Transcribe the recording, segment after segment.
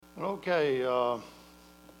Okay,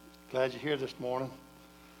 glad you're here this morning.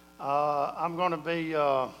 I'm going to be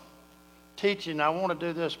teaching. I want to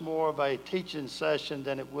do this more of a teaching session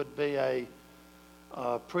than it would be a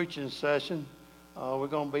preaching session. We're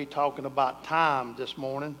going to be talking about time this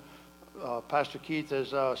morning. Pastor Keith has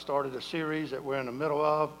started a series that we're in the middle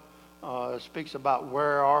of. It speaks about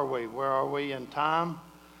where are we in time.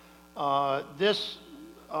 This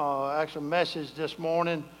actual message this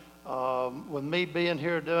morning, with me being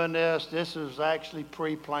here doing this is actually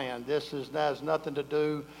pre-planned. This has nothing to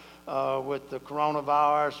do with the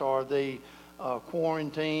coronavirus or the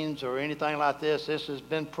quarantines or anything like this. This has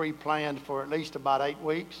been pre-planned for at least about 8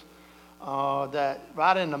 weeks. That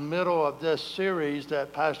right in the middle of this series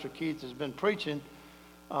that Pastor Keith has been preaching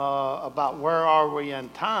about where are we in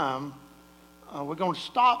time, we're going to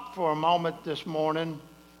stop for a moment this morning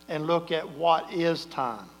and look at what is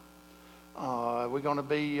time. We're going to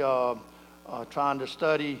be trying to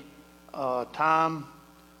study time,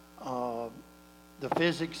 the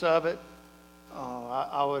physics of it.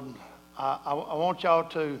 I want y'all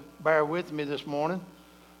to bear with me this morning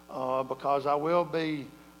because I will be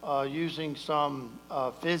using some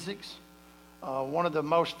physics. One of the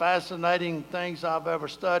most fascinating things I've ever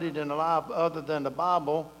studied in life other than the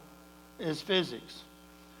Bible is physics.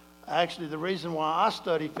 Actually, the reason why I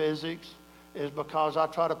study physics is because I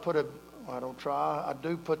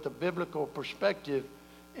do put the biblical perspective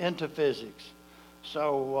into physics.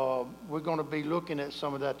 So we're going to be looking at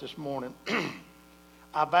some of that this morning.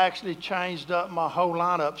 I've actually changed up my whole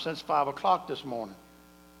lineup since 5 o'clock this morning.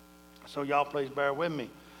 So y'all please bear with me.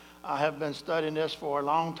 I have been studying this for a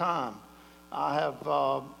long time.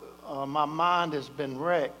 My mind has been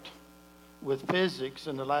wrecked with physics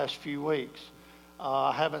in the last few weeks.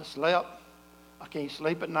 I haven't slept. I can't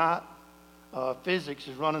sleep at night. Physics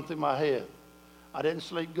is running through my head. I didn't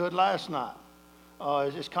sleep good last night.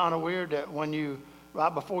 It's just kind of weird that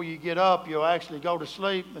right before you get up, you'll actually go to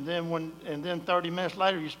sleep, and then 30 minutes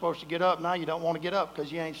later you're supposed to get up. Now you don't want to get up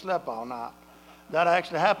because you ain't slept all night. That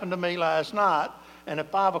actually happened to me last night. And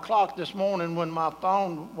at 5 o'clock this morning, when my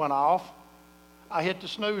phone went off, I hit the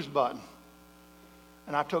snooze button,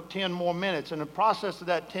 and I took 10 more minutes. In the process of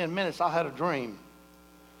that 10 minutes, I had a dream.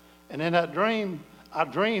 And in that dream, I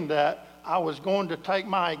dreamed that I was going to take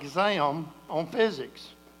my exam on physics.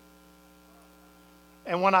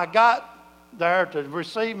 And when I got there to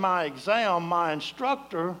receive my exam, my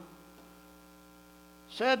instructor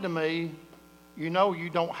said to me, "You know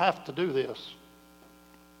you don't have to do this."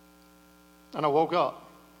 And I woke up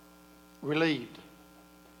relieved.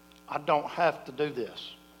 I don't have to do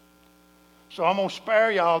this. So I'm going to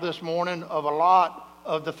spare y'all this morning of a lot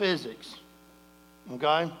of the physics.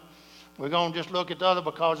 Okay? We're going to just look at the other,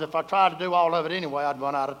 because if I tried to do all of it anyway, I'd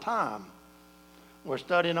run out of time. We're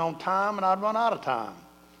studying on time, and I'd run out of time.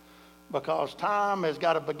 Because time has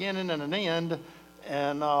got a beginning and an end,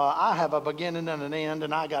 and I have a beginning and an end,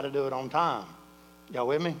 and I got to do it on time. Y'all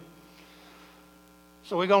with me?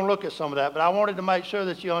 So we're going to look at some of that, but I wanted to make sure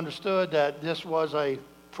that you understood that this was a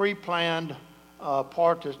pre-planned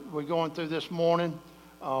part that we're going through this morning.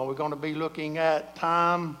 We're going to be looking at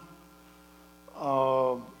time.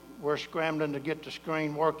 We're scrambling to get the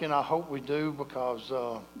screen working. I hope we do, because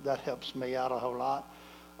that helps me out a whole lot.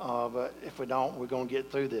 But if we don't, we're going to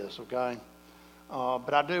get through this, okay?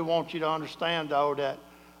 But I do want you to understand, though, that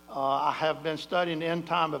I have been studying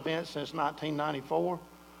end-time events since 1994.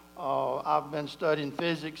 I've been studying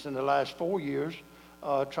physics in the last 4 years,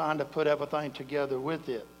 trying to put everything together with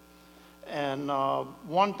it. And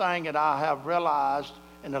one thing that I have realized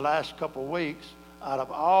in the last couple of weeks, out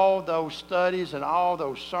of all those studies and all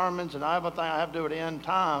those sermons and everything I have to do at the end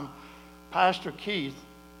time, Pastor Keith,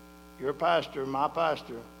 your pastor, my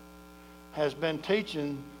pastor, has been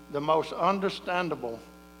teaching the most understandable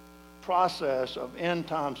process of end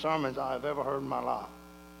time sermons I have ever heard in my life.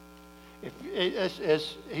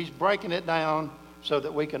 He's breaking it down so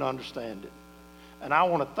that we can understand it. And I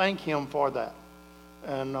want to thank him for that.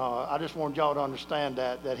 And I just want y'all to understand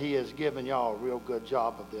that he has given y'all a real good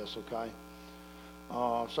job of this, okay?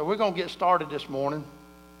 So we're going to get started this morning.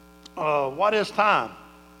 What is time?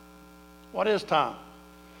 What is time?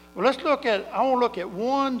 Well, I want to look at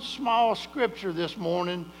one small scripture this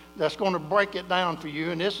morning that's going to break it down for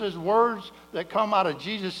you. And this is words that come out of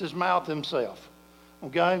Jesus' mouth himself,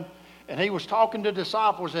 okay? And he was talking to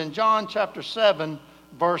disciples in John chapter 7,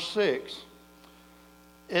 verse 6.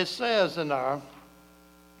 It says in there,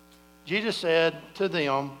 Jesus said to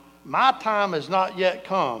them, "My time has not yet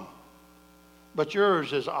come, but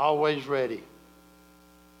yours is always ready."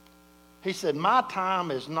 He said, "My time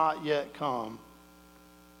has not yet come,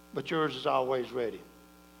 but yours is always ready."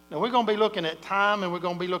 Now, we're going to be looking at time and we're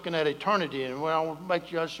going to be looking at eternity. And I want to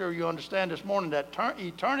make sure you understand this morning that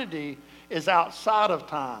eternity is outside of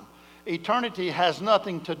time. Eternity has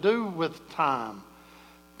nothing to do with time.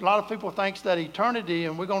 A lot of people think that eternity,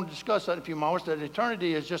 and we're going to discuss that in a few moments, that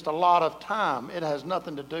eternity is just a lot of time. It has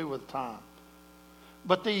nothing to do with time.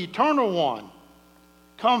 But the eternal one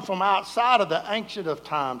comes from outside of the ancient of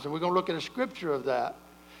times. And we're going to look at a scripture of that.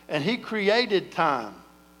 And he created time,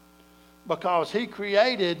 because he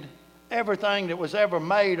created everything that was ever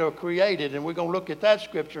made or created. And we're going to look at that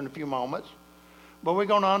scripture in a few moments. But we're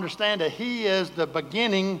going to understand that he is the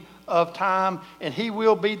beginning of time, and he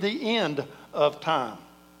will be the end of time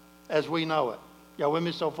as we know it. Y'all with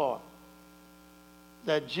me so far?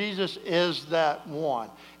 That Jesus is that one.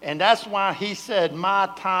 And that's why he said, my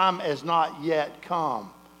time has not yet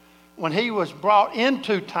come. When he was brought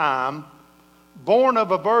into time, born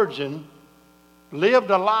of a virgin, lived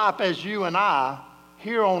a life as you and I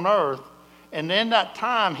here on earth, and in that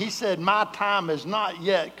time he said, my time has not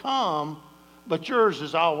yet come, but yours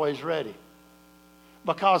is always ready.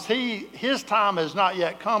 Because his time has not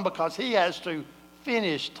yet come, because he has to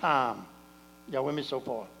finish time. Y'all with me so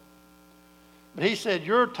far? But he said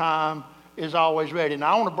your time is always ready.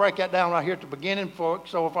 Now I want to break that down right here at the beginning,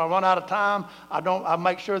 so if I run out of time, I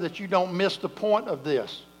make sure that you don't miss the point of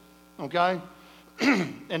this. Okay?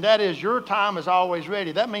 And that is, your time is always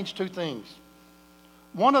ready. That means two things.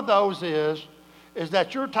 One of those is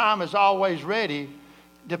that your time is always ready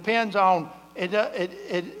depends on,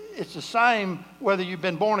 it's the same whether you've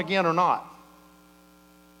been born again or not.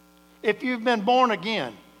 If you've been born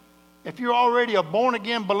again, if you're already a born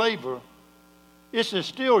again believer, this is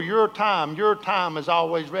still your time. Your time is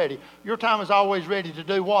always ready. Your time is always ready to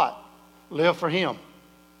do what? Live for him.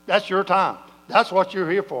 That's your time. That's what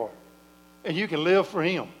you're here for. And you can live for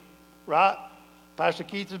him, right? Pastor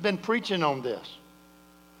Keith has been preaching on this.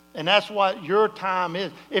 And that's what your time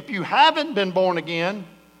is. If you haven't been born again,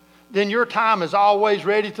 then your time is always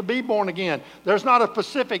ready to be born again. There's not a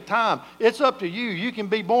specific time. It's up to you. You can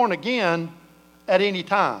be born again at any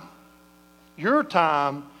time. Your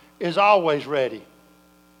time is always ready.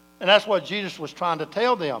 And that's what Jesus was trying to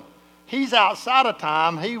tell them. He's outside of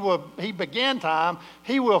time. He began time.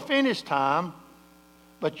 He will finish time.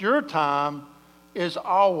 But your time is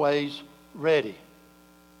always ready.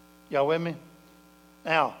 Y'all with me?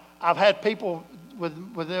 Now, I've had people with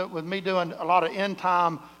me doing a lot of end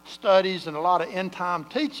time studies and a lot of end time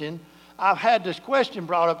teaching. I've had this question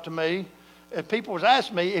brought up to me. People was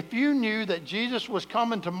asking me, if you knew that Jesus was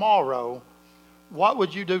coming tomorrow, what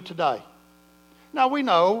would you do today? Now, we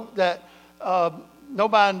know that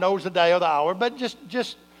nobody knows the day or the hour, but just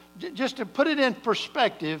to put it in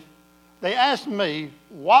perspective, they asked me,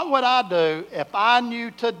 what would I do if I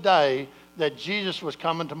knew today that Jesus was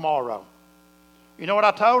coming tomorrow? You know what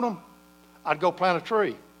I told them? I'd go plant a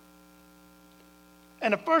tree.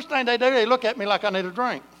 And the first thing they do, they look at me like I need a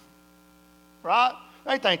drink. Right?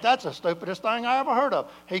 They think that's the stupidest thing I ever heard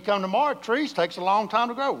of. He come tomorrow, trees takes a long time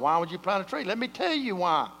to grow. Why would you plant a tree? Let me tell you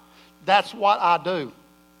why. That's what I do.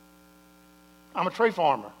 I'm a tree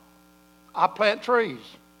farmer. I plant trees.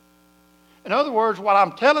 In other words, what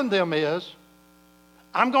I'm telling them is,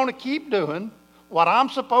 I'm going to keep doing what I'm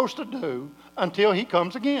supposed to do until he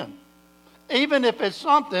comes again. Even if it's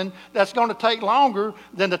something that's going to take longer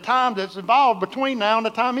than the time that's involved between now and the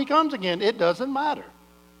time he comes again. It doesn't matter.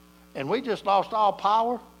 And we just lost all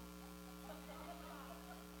power.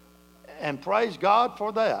 And praise God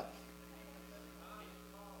for that.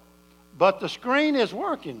 But the screen is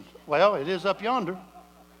working. Well, it is up yonder.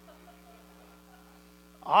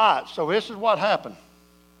 All right, so this is what happened.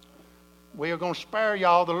 We are going to spare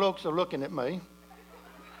y'all the looks of looking at me.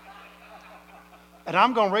 And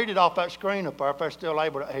I'm going to read it off that screen up there if they're still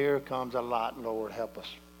able to. Here comes a light, Lord, help us.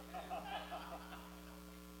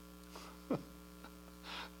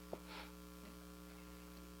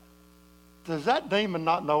 Does that demon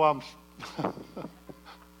not know I'm...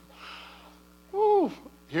 Woo,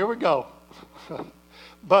 here we go.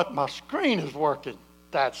 But my screen is working.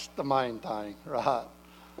 That's the main thing, right?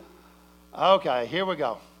 Okay, here we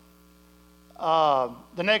go.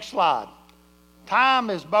 The next slide. Time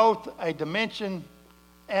is both a dimension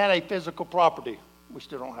and a physical property. We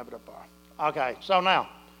still don't have it up there. Okay, so now,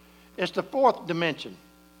 it's the fourth dimension.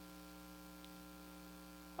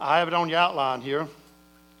 I have it on your outline here.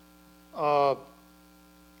 And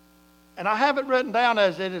I have it written down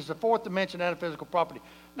as it is the fourth dimension and a physical property.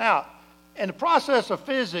 Now, in the process of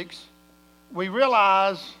physics, we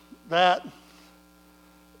realize that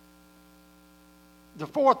the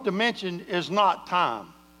fourth dimension is not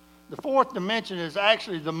time. The fourth dimension is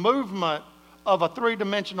actually the movement of a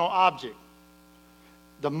three-dimensional object.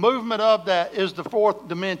 The movement of that is the fourth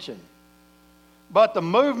dimension. But the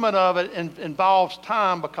movement of it involves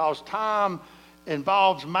time, because time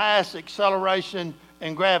involves mass, acceleration,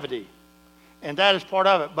 and gravity. And that is part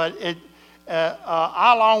of it. But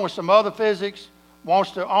I, along with some other physics,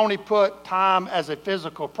 wants to only put time as a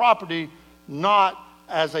physical property, not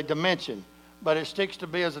as a dimension. But it sticks to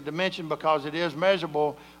be as a dimension because it is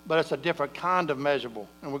measurable, but it's a different kind of measurable.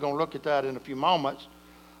 And we're going to look at that in a few moments.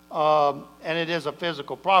 And it is a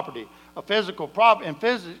physical property. In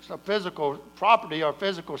physics, a physical property or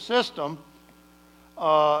physical system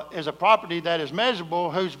is a property that is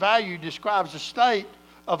measurable, whose value describes the state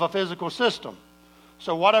of a physical system.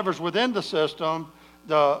 So whatever's within the system,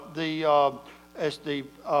 it's the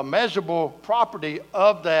measurable property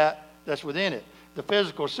of that's within it. The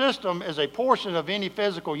physical system is a portion of any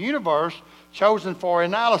physical universe chosen for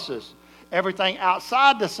analysis. Everything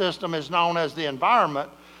outside the system is known as the environment.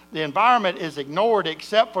 The environment is ignored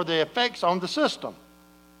except for the effects on the system.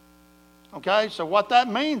 Okay, so what that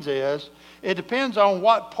means is it depends on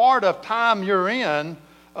what part of time you're in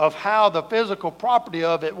of how the physical property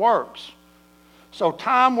of it works. So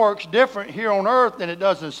time works different here on Earth than it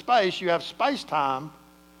does in space. You have space-time,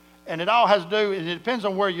 and it all has to do, it depends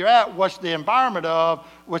on where you're at, what's the environment of,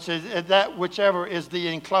 whichever is the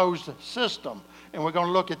enclosed system. And we're going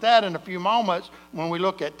to look at that in a few moments when we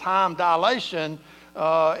look at time dilation.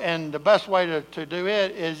 And the best way to do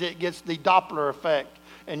it is it gets the Doppler effect.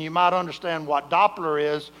 And you might understand what Doppler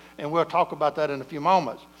is, and we'll talk about that in a few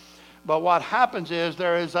moments. But what happens is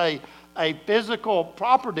there is a physical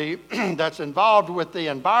property that's involved with the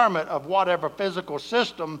environment of whatever physical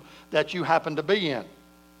system that you happen to be in.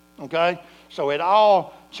 Okay? So it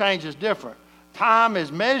all changes different. Time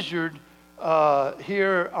is measured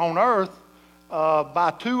here on Earth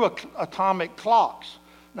by two atomic clocks.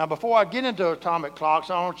 Now, before I get into atomic clocks,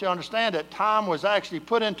 I want you to understand that time was actually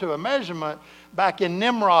put into a measurement back in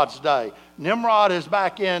Nimrod's day. Nimrod is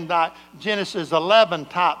back in Genesis 11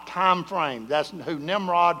 type time frame. That's who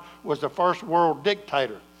Nimrod was, the first world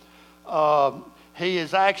dictator. He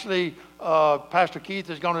is actually, Pastor Keith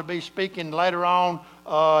is going to be speaking later on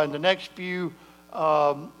in the next few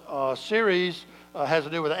series. Has to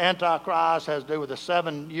do with the Antichrist, has to do with a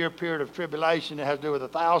 7-year period of tribulation, it has to do with a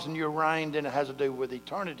 1,000-year reign, then it has to do with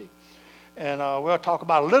eternity. And we'll talk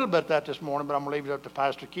about a little bit of that this morning, but I'm going to leave it up to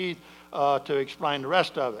Pastor Keith to explain the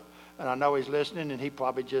rest of it. And I know he's listening, and he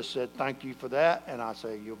probably just said thank you for that, and I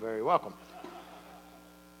say you're very welcome.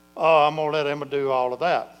 I'm going to let him do all of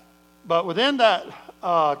that. But within that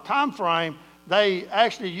time frame, they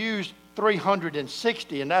actually used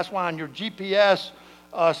 360, and that's why in your GPS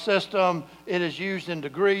system, it is used in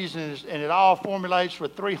degrees, and it all formulates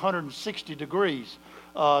with 360 degrees.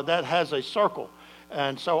 That has a circle.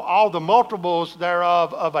 And so all the multiples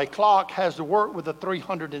thereof of a clock has to work with the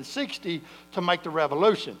 360 to make the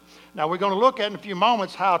revolution. Now, we're going to look at in a few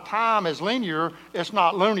moments how time is linear. It's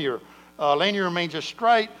not linear. Linear means it's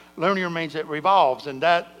straight. Linear means it revolves. And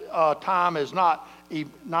that time is not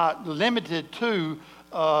limited to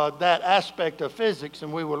that aspect of physics,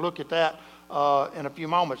 and we will look at that in a few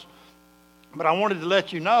moments. But I wanted to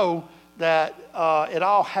let you know that it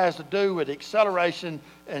all has to do with acceleration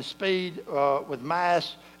and speed, with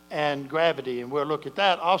mass and gravity, and we'll look at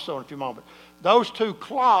that also in a few moments. Those two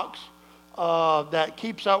clocks that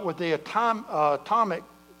keeps up with the atomic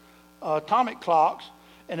clocks,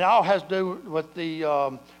 and it all has to do with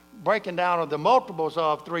the breaking down of the multiples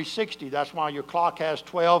of 360. That's why your clock has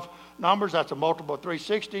 12 numbers. That's a multiple of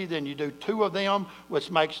 360. Then you do 2 of them,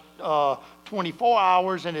 which makes 24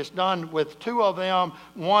 hours, and it's done with 2 of them,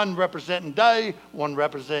 one representing day, one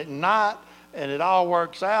representing night, and it all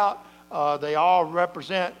works out. They all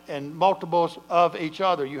represent in multiples of each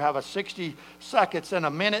other. You have a 60 seconds in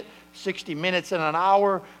a minute, 60 minutes in an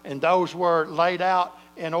hour, and those were laid out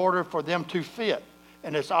in order for them to fit.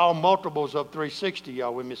 And it's all multiples of 360.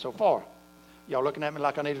 Y'all with me so far? Y'all looking at me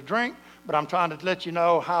like I need a drink? But I'm trying to let you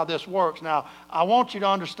know how this works. Now, I want you to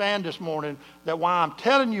understand this morning that why I'm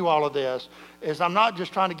telling you all of this is I'm not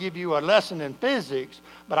just trying to give you a lesson in physics,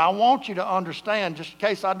 but I want you to understand, just in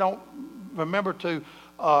case I don't remember to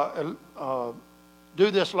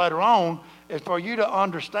do this later on, is for you to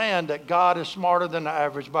understand that God is smarter than the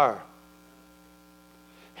average bear.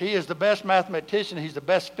 He is the best mathematician. He's the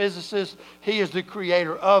best physicist. He is the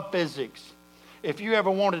creator of physics. If you ever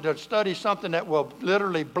wanted to study something that will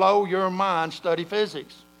literally blow your mind, study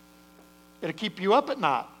physics. It'll keep you up at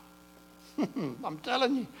night. I'm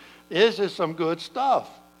telling you, this is some good stuff.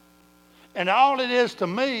 And all it is to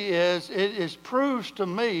me is, it proves to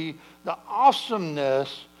me the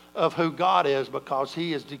awesomeness of who God is, because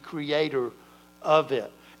He is the creator of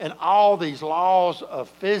it. And all these laws of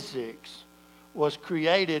physics was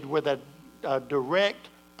created with a direct,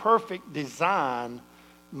 perfect design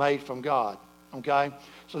made from God. Okay?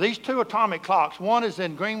 So these two atomic clocks, one is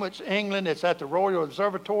in Greenwich, England. It's at the Royal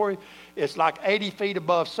Observatory. It's like 80 feet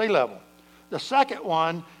above sea level. The second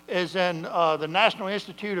one is in the National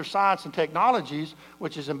Institute of Science and Technologies,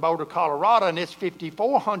 which is in Boulder, Colorado, and it's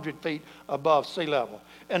 5,400 feet above sea level.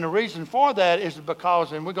 And the reason for that is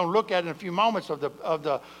because, and we're going to look at in a few moments of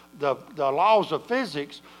the laws of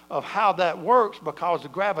physics of how that works, because the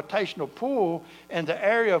gravitational pull in the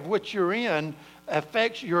area of which you're in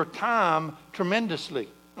affects your time tremendously.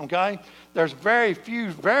 Okay? There's very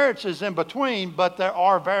few variances in between, but there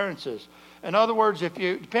are variances. In other words,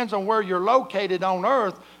 depends on where you're located on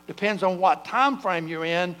Earth, depends on what time frame you're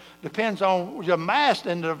in, depends on your mass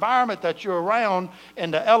and the environment that you're around,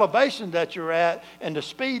 and the elevation that you're at, and the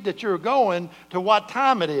speed that you're going to what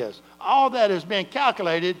time it is. All that is being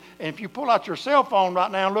calculated, and if you pull out your cell phone right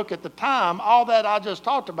now and look at the time, all that I just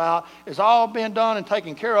talked about is all being done and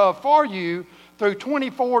taken care of for you through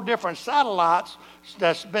 24 different satellites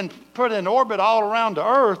that's been put in orbit all around the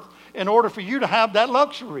Earth in order for you to have that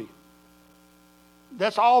luxury.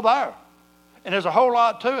 That's all there. And there's a whole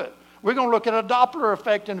lot to it. We're going to look at a Doppler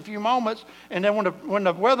effect in a few moments, and then when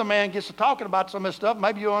the weatherman gets to talking about some of this stuff,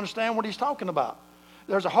 maybe you'll understand what he's talking about.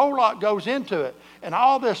 There's a whole lot goes into it. And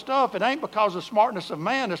all this stuff, it ain't because of the smartness of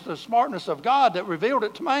man, it's the smartness of God that revealed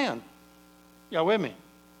it to man. Y'all with me?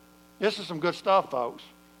 This is some good stuff, folks.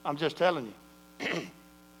 I'm just telling you.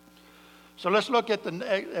 So let's look at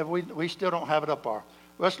we still don't have it up there.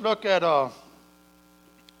 Let's look at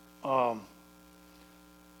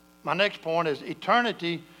my next point is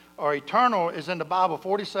eternity, or eternal, is in the Bible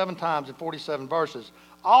 47 times in 47 verses.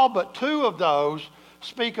 All but 2 of those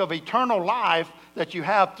speak of eternal life that you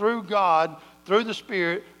have through God, through the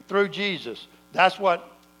Spirit, through Jesus. That's what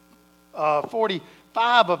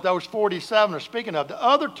 45 of those 47 are speaking of. The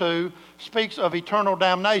other 2 speaks of eternal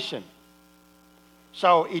damnation.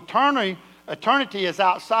 So eternity is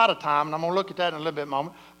outside of time, and I'm going to look at that in a little bit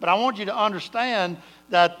moment. But I want you to understand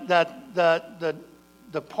that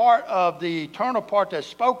the part of the eternal part that's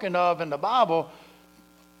spoken of in the Bible,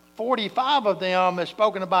 45 of them is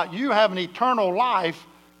spoken about you having eternal life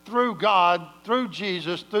through God, through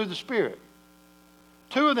Jesus, through the Spirit.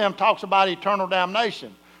 2 of them talks about eternal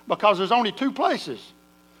damnation, because there's only 2 places.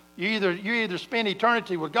 You either spend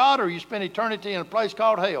eternity with God, or you spend eternity in a place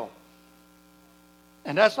called hell.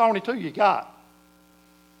 And that's the only 2 you got.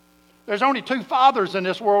 There's only 2 fathers in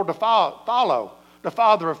this world to follow. The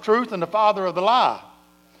father of truth and the father of the lie.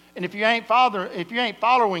 And if you ain't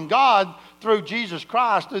following God through Jesus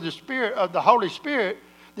Christ, through the Spirit of the Holy Spirit,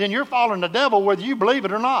 then you're following the devil whether you believe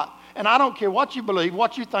it or not. And I don't care what you believe,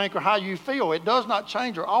 what you think, or how you feel. It does not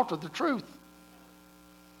change or alter the truth.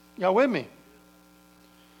 Y'all with me?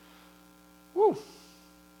 Woo.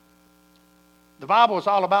 The Bible is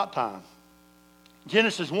all about time.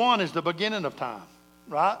 Genesis 1 is the beginning of time,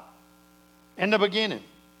 right? In the beginning.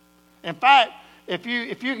 In fact, if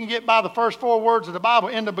you can get by the first 4 words of the Bible,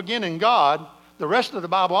 in the beginning, God, the rest of the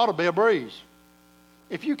Bible ought to be a breeze.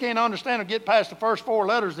 If you can't understand or get past the first 4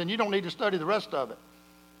 letters, then you don't need to study the rest of it.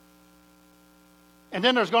 And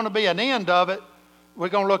then there's going to be an end of it. We're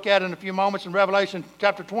going to look at it in a few moments in Revelation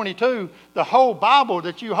chapter 22. The whole Bible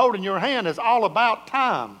that you hold in your hand is all about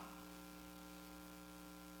time.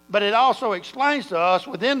 But it also explains to us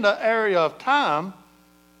within the area of time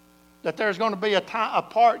that there's going to be a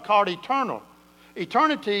part called eternal.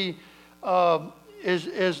 Eternity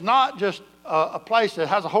is not just a place that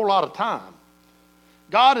has a whole lot of time.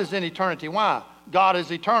 God is in eternity. Why? God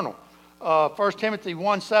is eternal. 1 Timothy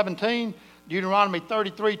 1:17, Deuteronomy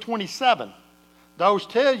 33:27. Those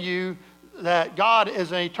tell you that God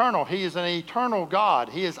is an eternal. He is an eternal God.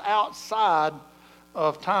 He is outside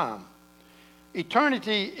of time.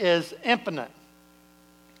 Eternity is infinite.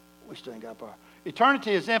 We still ain't got far.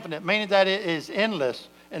 Eternity is infinite, meaning that it is endless,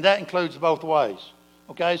 and that includes both ways.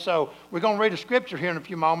 Okay, so we're going to read a scripture here in a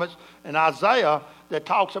few moments in Isaiah that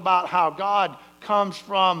talks about how God comes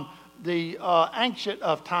from the ancient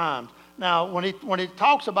of times. Now, when it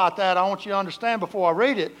talks about that, I want you to understand before I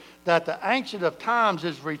read it that the ancient of times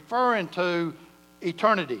is referring to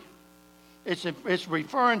eternity. It's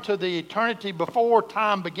referring to the eternity before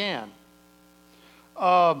time began.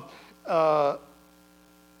 God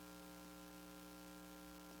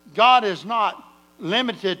is not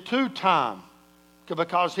limited to time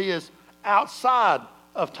because he is outside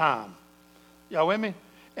of time. Y'all with me?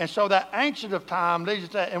 And so that ancient of time leads us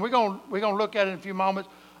to that. And we're going to look at it in a few moments.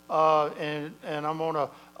 And I'm going to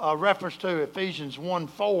reference to Ephesians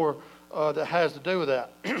 1:4 that has to do with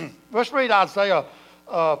that. Let's read Isaiah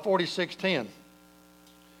 46:10.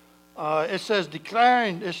 It says,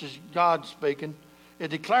 declaring, this is God speaking, it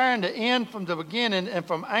declaring the end from the beginning and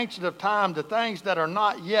from ancient of time the things that are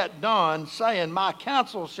not yet done, saying, my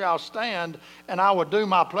counsel shall stand and I will do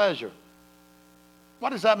my pleasure. What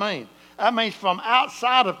does that mean? That means from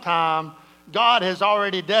outside of time, God has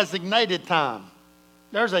already designated time.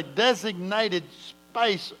 There's a designated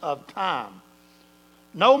space of time.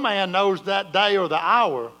 No man knows that day or the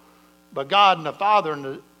hour, but God and the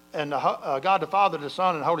Father God the Father, the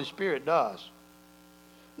Son, and the Holy Spirit does.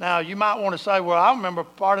 Now, you might want to say, well, I remember a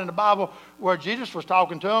part in the Bible where Jesus was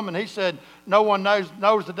talking to him, and he said, no one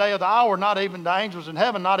knows the day or the hour, not even the angels in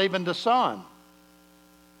heaven, not even the Son.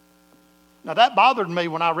 Now, that bothered me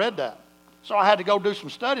when I read that. So I had to go do some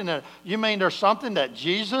studying on it. You mean there's something that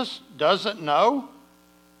Jesus doesn't know?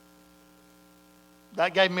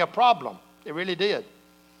 That gave me a problem. It really did.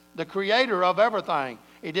 The creator of everything,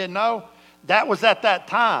 he didn't know. That was at that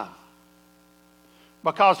time,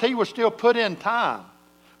 because he was still put in time.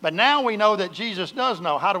 But now we know that Jesus does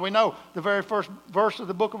know. How do we know? The very first verse of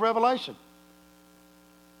the book of Revelation.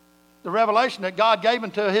 The revelation that God gave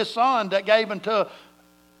unto his Son, that gave unto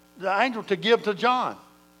the angel to give to John.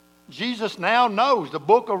 Jesus now knows. The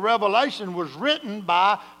book of Revelation was written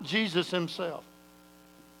by Jesus himself.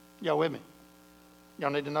 Y'all with me? Y'all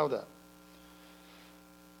need to know that.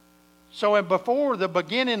 So before the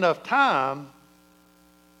beginning of time,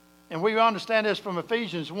 and we understand this from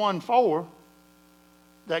Ephesians 1:4,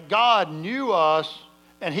 that God knew us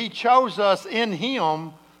and he chose us in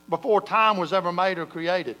him before time was ever made or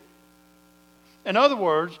created. In other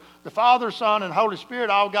words, the Father, Son, and Holy Spirit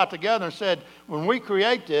all got together and said, when we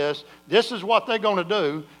create this, this is what they're going to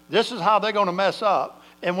do. This is how they're going to mess up.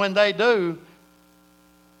 And when they do,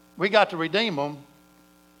 we got to redeem them.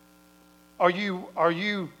 Are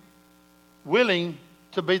you willing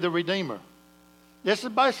to be the Redeemer? This is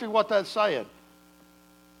basically what that's saying.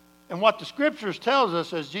 And what the Scriptures tells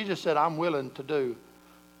us is Jesus said, I'm willing to do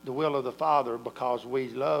the will of the Father because we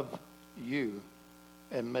love you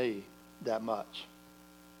and me that much.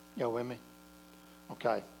 You with me?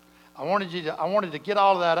 Okay. I wanted to get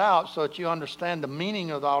all of that out so that you understand the meaning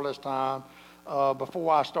of all this time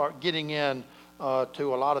before I start getting in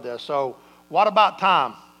to a lot of this. So what about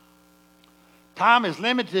time? Time is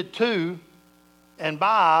limited to and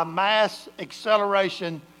by mass,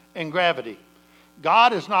 acceleration, and gravity.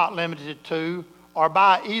 God is not limited to or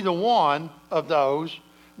by either one of those,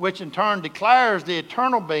 which in turn declares the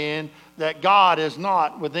eternal being that God is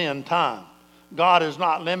not within time. God is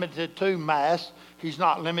not limited to mass, he's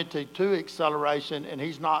not limited to acceleration, and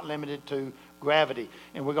he's not limited to gravity.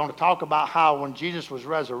 And we're going to talk about how when Jesus was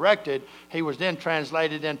resurrected, he was then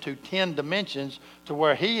translated into 10 dimensions to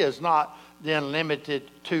where he is not then limited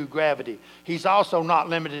to gravity. He's also not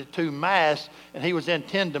limited to mass, and he was in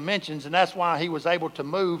 10 dimensions, and that's why he was able to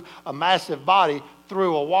move a massive body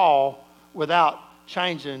through a wall without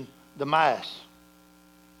changing the mass.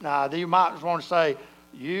 Now, you might want to say,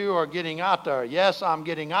 you are getting out there. Yes, I'm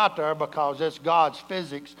getting out there because it's God's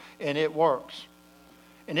physics, and it works.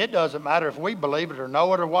 And it doesn't matter if we believe it or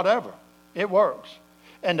know it or whatever. It works.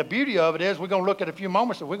 And the beauty of it is we're going to look at a few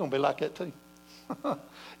moments and we're going to be like that too.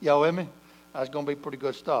 Y'all with me? That's going to be pretty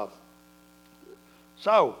good stuff.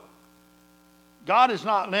 So, God is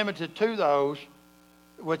not limited to those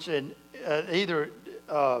which by either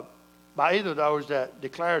of those that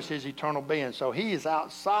declares his eternal being. So he is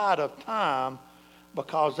outside of time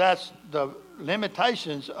because that's the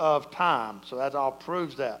limitations of time. So that all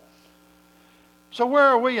proves that. So where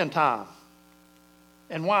are we in time?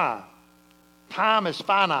 And why? Time is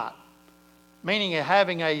finite, meaning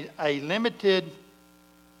having a limited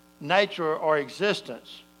nature or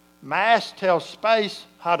existence. Mass tells space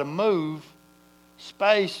how to move.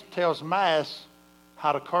 Space tells mass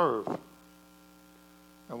how to curve.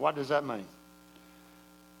 And what does that mean?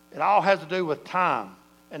 It all has to do with time,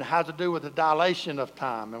 and it has to do with the dilation of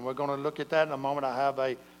time. And we're going to look at that in a moment. I have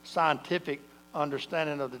a scientific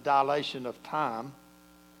understanding of the dilation of time.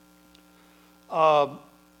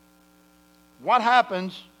 What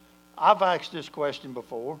happens, I've asked this question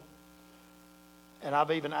before, and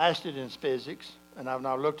I've even asked it in physics, and I've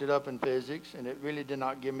now looked it up in physics, and it really did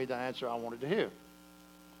not give me the answer I wanted to hear.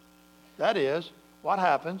 That is, what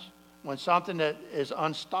happens when something that is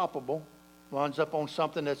unstoppable runs up on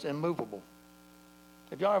something that's immovable?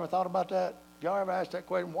 Have y'all ever thought about that? Have y'all ever asked that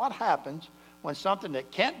question? What happens when something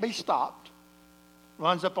that can't be stopped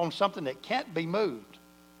runs up on something that can't be moved?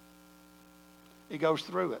 It goes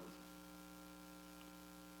through it.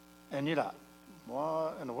 And you're like,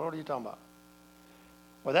 what in the world are you talking about?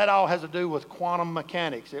 Well, that all has to do with quantum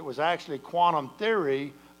mechanics. It was actually quantum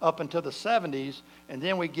theory up until the 70s, and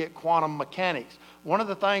then we get quantum mechanics. One of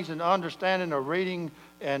the things in understanding or reading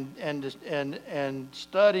and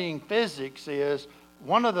studying physics is,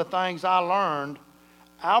 one of the things I learned,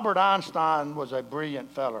 Albert Einstein was a brilliant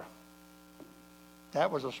feller. That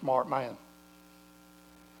was a smart man.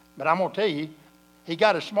 But I'm going to tell you, he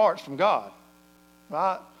got his smarts from God,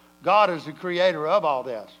 right? God is the creator of all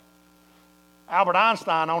this. Albert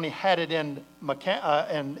Einstein only had it in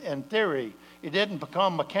theory. It didn't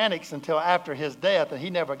become mechanics until after his death, and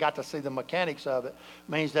he never got to see the mechanics of it.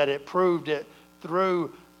 Means that it proved it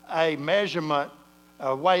through a measurement,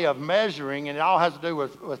 a way of measuring, and it all has to do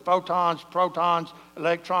with photons, protons,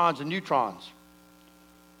 electrons, and neutrons.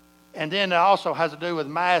 And then it also has to do with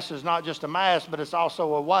mass. It's not just a mass, but it's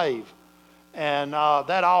also a wave. And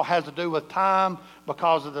that all has to do with time,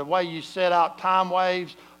 because of the way you set out time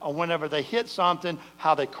waves, or whenever they hit something,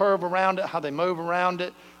 how they curve around it, how they move around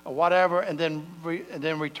it, or whatever, and then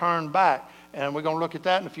return back. And we're going to look at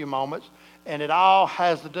that in a few moments. And it all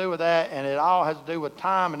has to do with that, and it all has to do with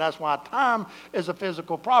time, and that's why time is a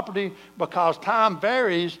physical property, because time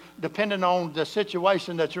varies depending on the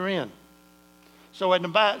situation that you're in. So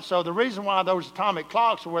the reason why those atomic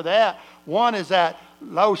clocks are where they're at, one is at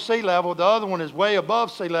low sea level, the other one is way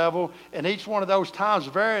above sea level, and each one of those times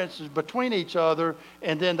variances between each other,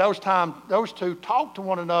 and then those two talk to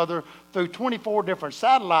one another through 24 different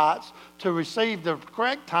satellites to receive the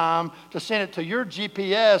correct time to send it to your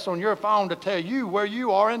GPS on your phone to tell you where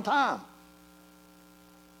you are in time.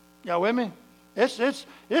 Y'all with me? It's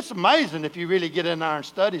amazing if you really get in there and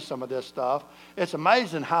study some of this stuff. It's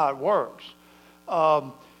amazing how it works.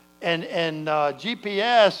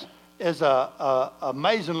 GPS is a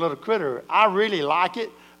amazing little critter. I really like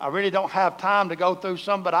it. I really don't have time to go through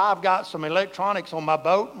some, but I've got some electronics on my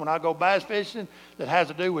boat when I go bass fishing that has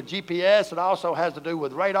to do with GPS. It also has to do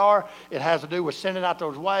with radar. It has to do with sending out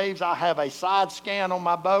those waves. I have a side scan on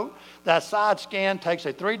my boat. That side scan takes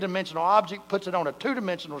a three-dimensional object, puts it on a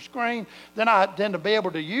two-dimensional screen. Then to be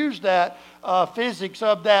able to use that physics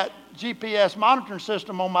of that GPS monitoring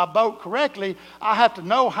system on my boat correctly, I have to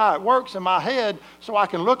know how it works in my head so I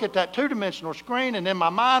can look at that two-dimensional screen and in my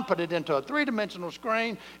mind put it into a three-dimensional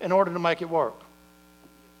screen in order to make it work.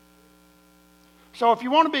 So if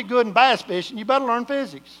you want to be good in bass fishing, you better learn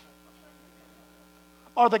physics.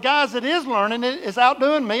 Or the guys that is learning it is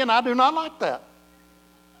outdoing me, and I do not like that.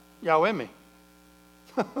 Y'all with me?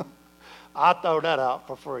 I throw that out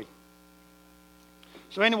for free.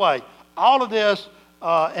 So anyway, all of this,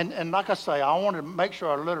 and like I say, I want to make sure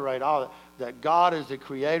I alliterate all that God is the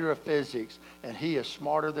creator of physics, and he is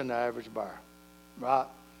smarter than the average bear. Right?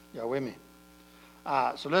 Y'all with me? All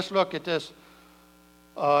right, so let's look at this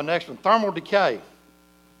next one, thermal decay.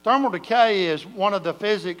 Thermal decay is one of the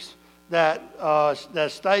physics that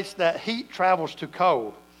states that heat travels to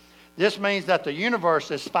cold. This means that the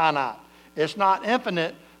universe is finite. It's not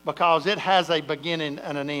infinite because it has a beginning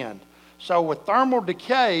and an end. So with thermal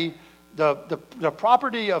decay, the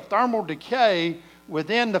property of thermal decay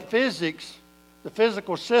within the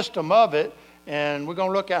physical system of it, and we're going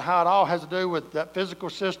to look at how it all has to do with that physical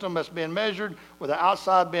system that's being measured, with the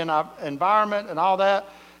outside being our environment and all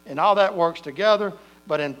that works together.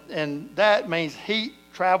 But and that means heat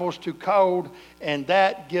travels to cold, and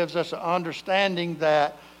that gives us an understanding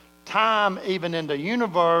that time, even in the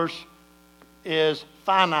universe, is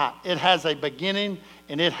finite. It has a beginning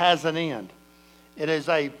and it has an end. It is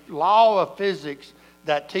a law of physics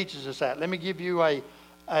that teaches us that. Let me give you a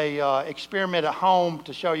experiment at home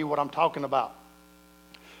to show you what I'm talking about.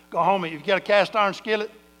 Go home, if you've got a cast iron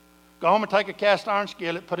skillet, go home and take a cast iron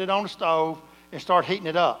skillet, put it on the stove, and start heating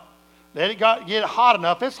it up. Let it get it hot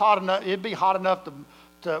enough. It's hot enough. It'd be hot enough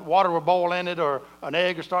to water will boil in it or an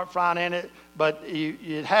egg will start frying in it, but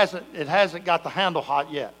it hasn't got the handle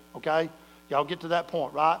hot yet. Okay, y'all get to that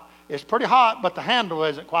point, right? It's pretty hot, but the handle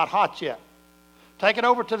isn't quite hot yet. Take it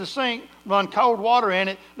over to the sink, run cold water in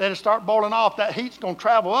it, let it start boiling off. That heat's going to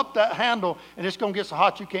travel up that handle, and it's going to get so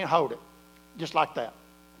hot you can't hold it. Just like that.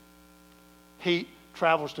 Heat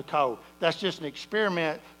travels to cold. That's just an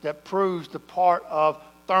experiment that proves the part of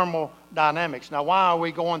thermodynamics. Now, why are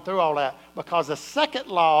we going through all that? Because the second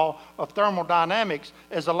law of thermodynamics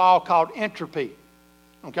is a law called entropy.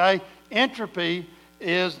 Okay? Entropy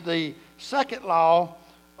is the second law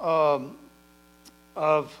of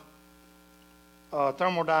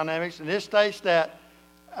thermodynamics, and it states that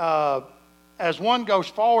as one goes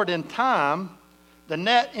forward in time, the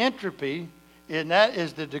net entropy, and that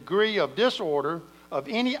is the degree of disorder of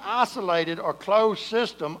any isolated or closed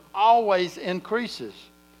system, always increases.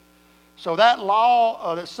 So that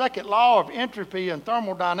law, the second law of entropy and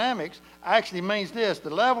thermodynamics actually means this: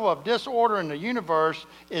 the level of disorder in the universe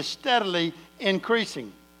is steadily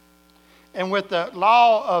increasing. And with the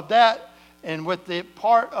law of that, and with the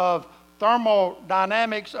part of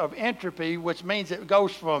thermodynamics of entropy, which means it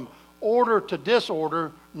goes from order to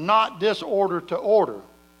disorder, not disorder to order.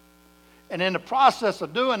 And in the process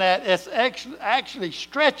of doing that, it's actually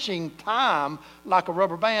stretching time like a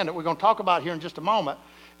rubber band that we're going to talk about here in just a moment.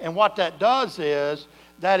 And what that does is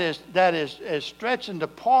that is stretching the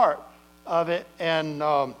part of it, and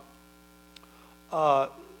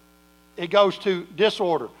it goes to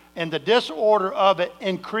disorder. And the disorder of it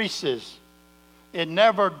increases. It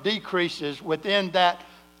never decreases within that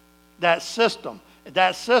system.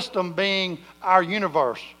 That system being our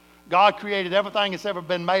universe. God created everything that's ever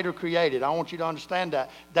been made or created. I want you to understand that.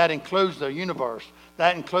 That includes the universe.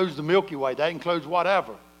 That includes the Milky Way. That includes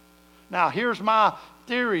whatever. Now, here's my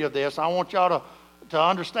theory of this. I want y'all to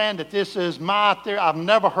understand that this is my theory. I've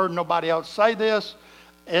never heard nobody else say this.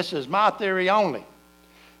 This is my theory only.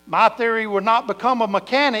 My theory will not become a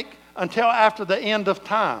mechanic until after the end of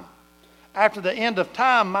time. After the end of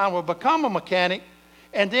time, mine will become a mechanic.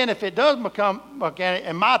 And then if it does become mechanic,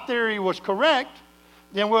 and my theory was correct,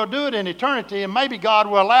 then we'll do it in eternity, and maybe God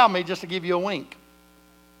will allow me just to give you a wink.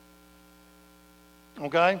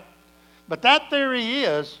 Okay? But that theory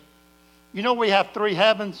is, you know, we have three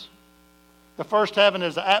heavens. The first heaven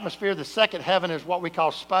is the atmosphere. The second heaven is what we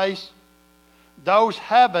call space. Those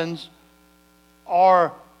heavens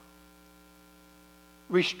are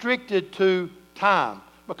restricted to time,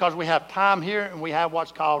 because we have time here and we have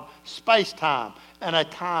what's called space-time and a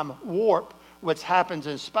time warp which happens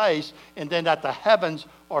in space, and then that the heavens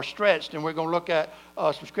are stretched. And we're going to look at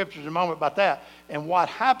some scriptures in a moment about that. And what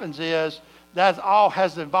happens is that all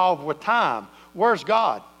has involved with time. Where's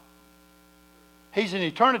God? He's in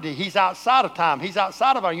eternity. He's outside of time. He's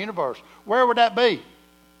outside of our universe. Where would that be?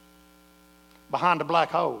 Behind the black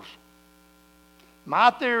holes.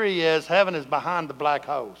 My theory is heaven is behind the black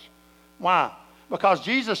holes. Why? Because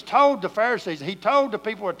Jesus told the Pharisees, he told the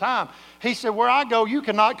people at the time, he said, where I go, you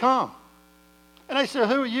cannot come. And they said,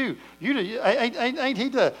 who are you? Ain't he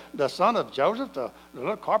the son of Joseph, the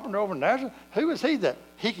little carpenter over in Nazareth? Who is he that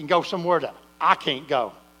he can go somewhere that I can't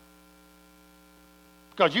go?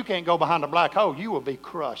 Because you can't go behind the black hole. You will be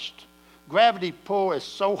crushed. Gravity pull is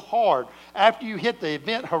so hard. After you hit the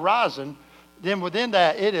event horizon, then within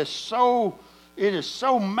that, it is so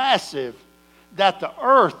massive that the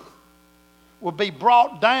earth will be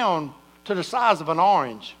brought down to the size of an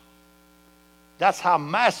orange. That's how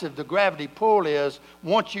massive the gravity pull is.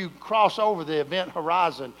 Once you cross over the event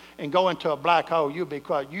horizon and go into a black hole, you'll be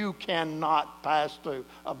crushed. You cannot pass through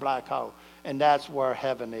a black hole. And that's where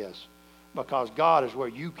heaven is. Because God is where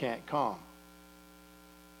you can't come.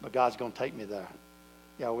 But God's going to take me there.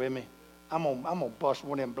 Y'all with me? I'm gonna bust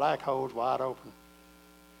one of them black holes wide open.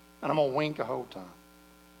 And I'm going to wink the whole time.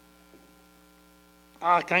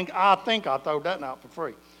 I think I'll throw that out for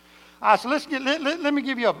free. All right, so let me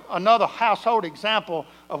give you another household example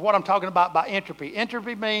of what I'm talking about by entropy.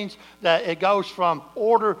 Entropy means that it goes from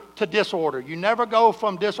order to disorder. You never go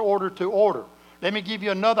from disorder to order. Let me give you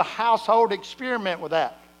another household experiment with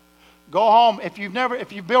that. Go home. If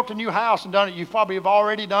you've built a new house and done it, you probably have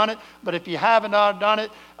already done it. But if you haven't done it,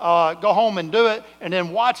 go home and do it, and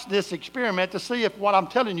then watch this experiment to see if what I'm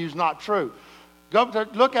telling you is not true. Go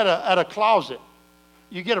look at a closet.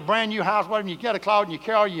 You get a brand new house, whatever, you get a closet,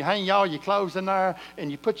 and you hang all your clothes in there,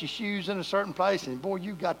 and you put your shoes in a certain place, and boy,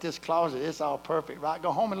 you got this closet. It's all perfect, right?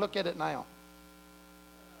 Go home and look at it now.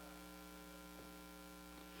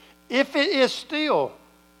 If it is still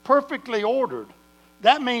perfectly ordered,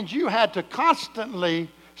 that means you had to constantly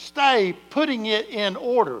stay putting it in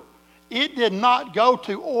order. It did not go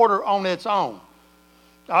to order on its own.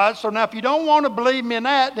 All right, so now if you don't want to believe me in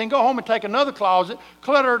that, then go home and take another closet,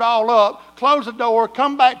 clutter it all up, close the door,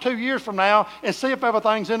 come back 2 years from now and see if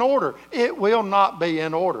everything's in order. It will not be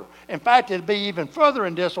in order. In fact, it'll be even further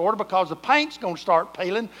in disorder because the paint's going to start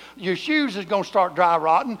peeling, your shoes is going to start dry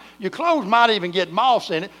rotting, your clothes might even get moss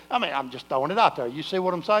in it. I mean, I'm just throwing it out there. You see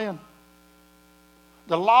what I'm saying?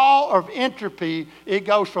 The law of entropy, it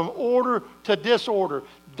goes from order to disorder.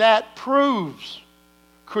 That proves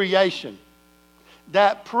creation.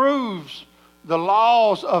 That proves the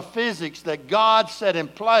laws of physics that God set in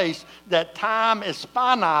place, that time is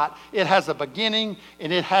finite. It has a beginning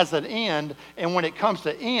and it has an end. And when it comes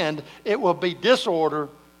to end, it will be disorder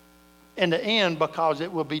in the end because it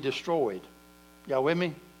will be destroyed. Y'all with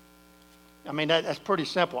me? I mean, that's pretty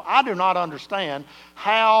simple. I do not understand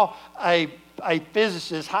how a a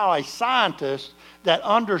physicist, how a scientist that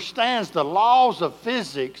understands the laws of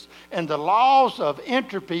physics and the laws of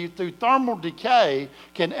entropy through thermal decay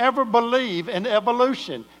can ever believe in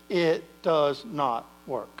evolution. It does not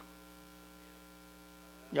work.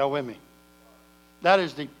 Y'all with me? That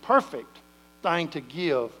is the perfect thing to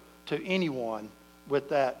give to anyone with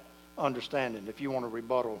that understanding, if you want to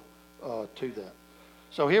rebuttal to that.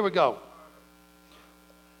 So here we go.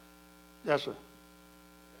 Yes, sir.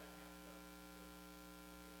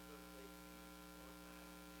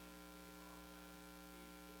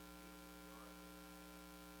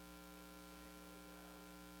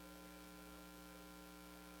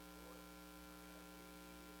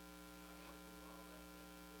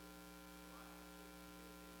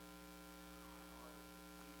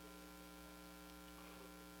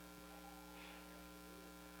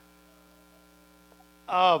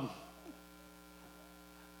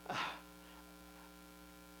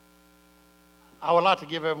 I would like to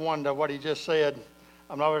give everyone what he just said.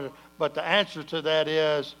 But the answer to that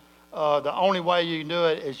is the only way you can do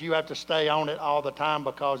it is you have to stay on it all the time,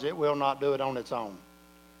 because it will not do it on its own.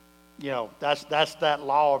 You know, that's that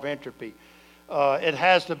law of entropy. It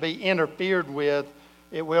has to be interfered with.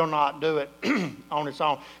 It will not do it on its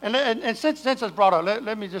own. And since it's brought up,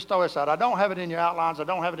 let me just throw this out. I don't have it in your outlines. I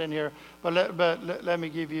don't have it in here. But let me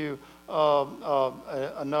give you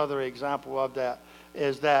another example of that.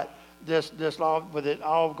 Is that this law, with it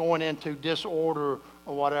all going into disorder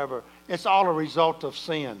or whatever, it's all a result of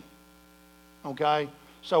sin. Okay?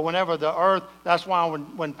 So whenever the earth, that's why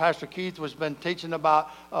when Pastor Keith was been teaching about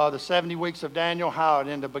the 70 weeks of Daniel, how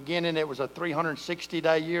in the beginning it was a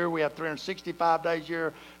 360-day year. We have 365 days a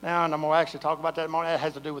year now, and I'm going to actually talk about that in a moment. That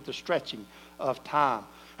has to do with the stretching of time.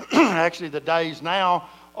 Actually, the days now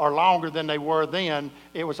are longer than they were then.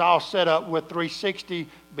 It was all set up with 360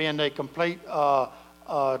 being the complete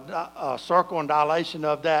circle and dilation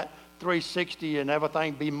of that 360, and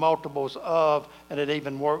everything be multiples of, and it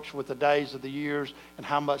even works with the days of the years and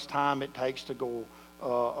how much time it takes to go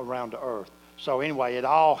around the earth. So anyway, it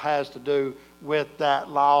all has to do with that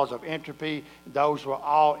laws of entropy. Those were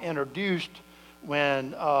all introduced when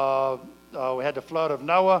we had the flood of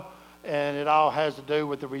Noah, and it all has to do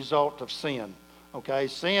with the result of sin. Okay,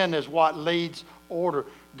 sin is what leads order.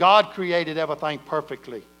 God created everything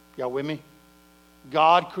perfectly. Y'all with me?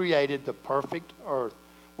 God created the perfect earth.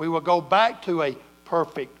 We will go back to a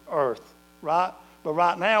perfect earth, right? But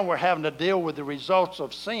right now we're having to deal with the results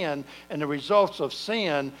of sin, and the results of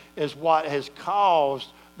sin is what has caused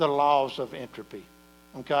the laws of entropy.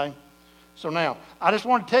 Okay? So now, I just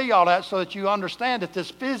want to tell you all that so that you understand that this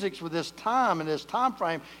physics with this time and this time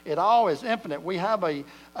frame, it all is infinite. We have a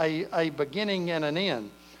beginning and an end.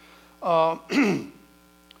 The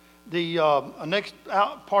next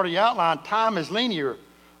part of the outline, time is linear,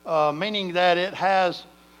 meaning that it has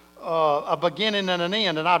a beginning and an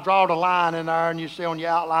end. And I draw the line in there, and you see on your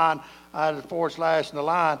outline, I had a forward slash and the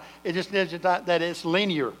line. It just tells you that it's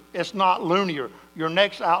linear. It's not linear. Your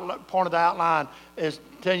next part of the outline is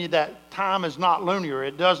telling you that time is not linear.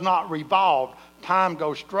 It does not revolve. Time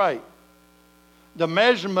goes straight. The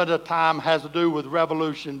measurement of time has to do with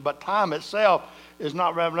revolution, but time itself is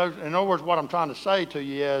not revolution. In other words, what I'm trying to say to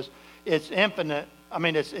you is it's infinite. I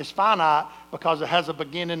mean, it's finite because it has a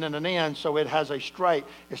beginning and an end, so it has a straight.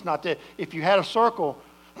 It's not that. If you had a circle,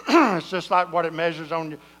 it's just like what it measures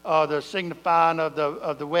on the signifying of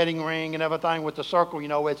the wedding ring and everything with the circle. You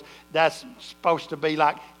know, that's supposed to be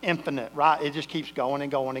like infinite, right? It just keeps going and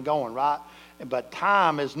going and going, right? But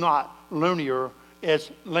time is not linear; it's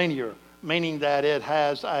linear, meaning that it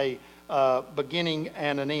has a beginning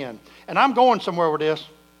and an end. And I'm going somewhere with this,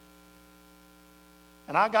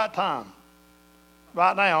 and I got time.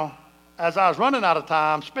 Right now, as I was running out of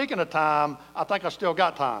time, speaking of time, I think I still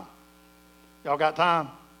got time. Y'all got time?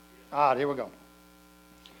 All right, here we go.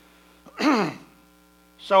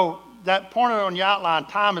 So that pointer on your outline,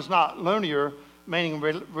 time is not linear, meaning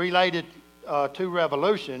related to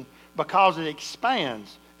revolution, because it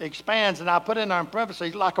expands. It expands, and I put in there in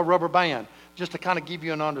parentheses like a rubber band, just to kind of give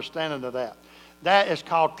you an understanding of that. That is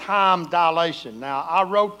called time dilation. Now, I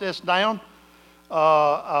wrote this down.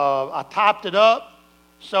 I typed it up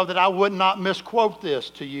so that I would not misquote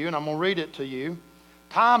this to you, and I'm going to read it to you.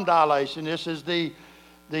 Time dilation, this is the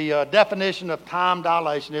definition of time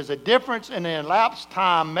dilation, is a difference in the elapsed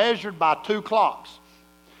time measured by two clocks.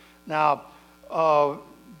 Now,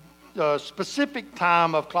 the specific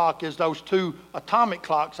time of clock is those two atomic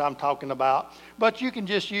clocks I'm talking about, but you can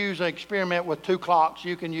just use an experiment with two clocks.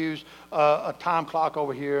 You can use a time clock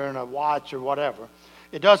over here and a watch or whatever.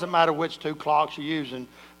 It doesn't matter which two clocks you're using,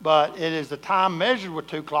 but it is the time measured with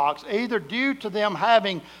two clocks, either due to them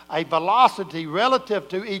having a velocity relative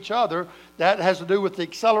to each other. That has to do with the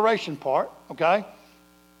acceleration part, okay?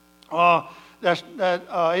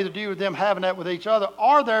 Either due to them having that with each other,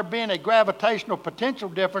 or there being a gravitational potential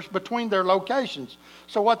difference between their locations.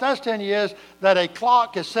 So what that's telling you is that a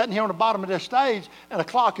clock is sitting here on the bottom of this stage, and a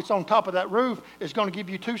clock that's on top of that roof is going to give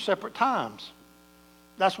you two separate times.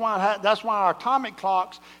 That's why our atomic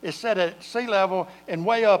clocks is set at sea level and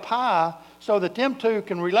way up high, so that them two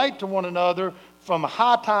can relate to one another from a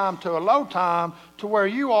high time to a low time, to where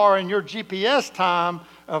you are in your GPS time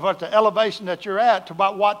of what the elevation that you're at, to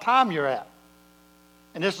about what time you're at.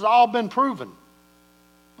 And this has all been proven.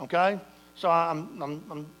 Okay? So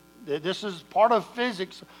this is part of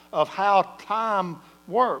physics of how time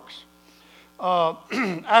works.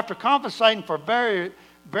 After compensating for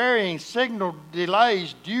varying signal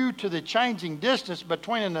delays due to the changing distance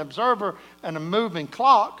between an observer and a moving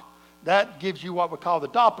clock, that gives you what we call the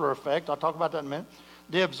Doppler effect. I'll talk about that in a minute.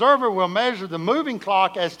 The observer will measure the moving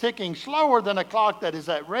clock as ticking slower than a clock that is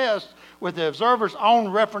at rest with the observer's own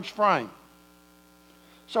reference frame.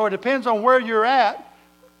 So it depends on where you're at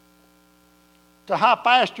to how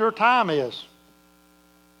fast your time is.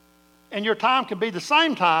 And your time can be the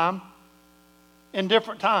same time in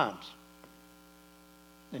different times.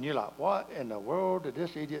 And you're like, what in the world did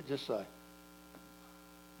this idiot just say?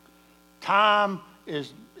 Time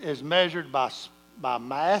is measured by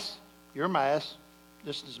mass, your mass.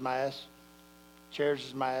 This is mass, chairs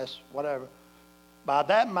is mass, whatever. By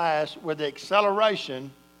that mass with the acceleration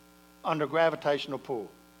under gravitational pull.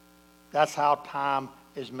 That's how time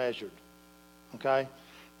is measured. Okay?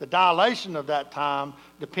 The dilation of that time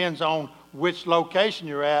depends on which location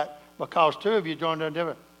you're at, because two of you are doing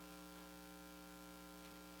different.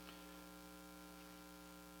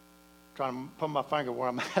 Trying to put my finger where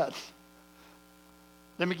I'm at.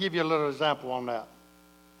 Let me give you a little example on that.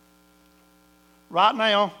 Right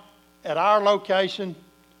now, at our location,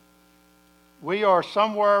 we are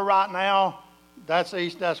somewhere right now, that's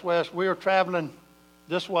east, that's west. We are traveling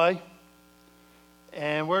this way.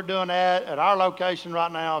 And we're doing that at our location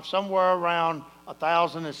right now, somewhere around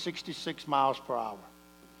 1,066 miles per hour.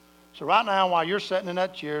 So right now, while you're sitting in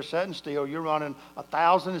that chair, sitting still, you're running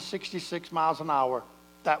 1,066 miles an hour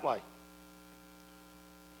that way.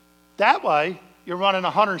 That way, you're running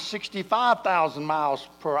 165,000 miles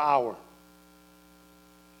per hour.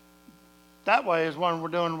 That way is when we're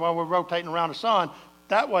doing, while we're rotating around the sun.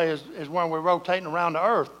 That way is when we're rotating around the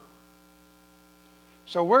earth.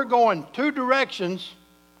 So we're going two directions.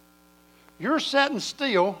 You're sitting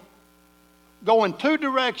still, going two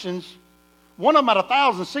directions. One of them at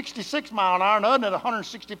 1,066 miles an hour, and the other at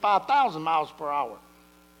 165,000 miles per hour.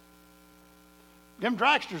 Them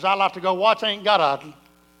dragsters I like to go watch ain't got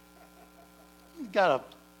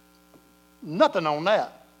nothing on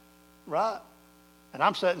that, right? And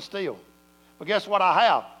I'm sitting still. But guess what I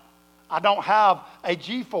have? I don't have a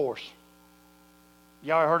G-force.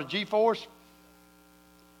 Y'all ever heard of G-force?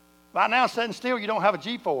 Right now, sitting still, you don't have a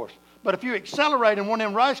G-force. But if you accelerate in one of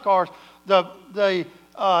them race cars, the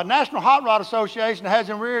National Hot Rod Association has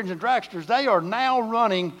them rear engine dragsters. They are now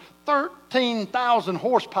running 13,000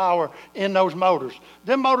 horsepower in those motors.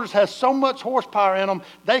 Them motors have so much horsepower in them,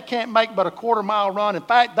 they can't make but a quarter-mile run. In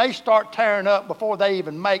fact, they start tearing up before they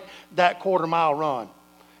even make that quarter-mile run.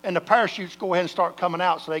 And the parachutes go ahead and start coming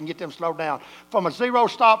out so they can get them slowed down. From a zero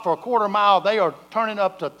stop for a quarter mile, they are turning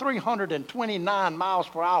up to 329 miles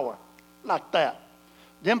per hour, like that.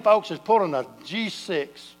 Them folks is pulling a G6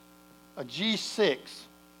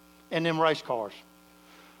 in them race cars.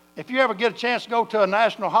 If you ever get a chance to go to a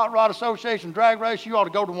National Hot Rod Association drag race, you ought to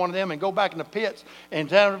go to one of them and go back in the pits and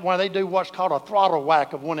when they do what's called a throttle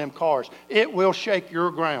whack of one of them cars. It will shake your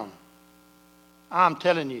ground. I'm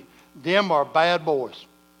telling you, them are bad boys.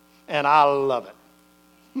 And I love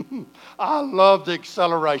it. I love the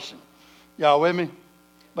acceleration. Y'all with me?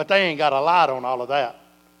 But they ain't got a light on all of that.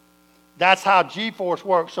 That's how G-force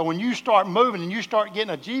works. So when you start moving and you start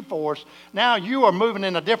getting a G-force, now you are moving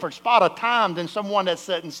in a different spot of time than someone that's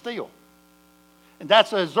sitting still. And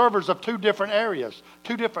that's the observers of two different areas,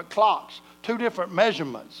 two different clocks, two different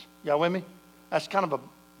measurements. Y'all with me? That's kind of a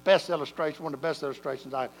best illustration, one of the best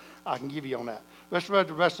illustrations I can give you on that. Let's read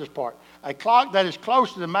the rest of this part. A clock that is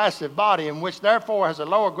close to the massive body and which therefore has a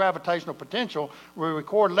lower gravitational potential will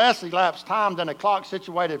record less elapsed time than a clock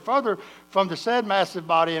situated further from the said massive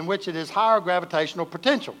body in which it is higher gravitational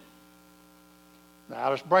potential. Now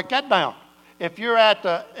let's break that down. If you're at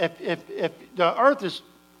if the earth is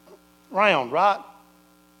round, right?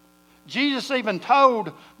 Jesus even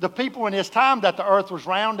told the people in his time that the earth was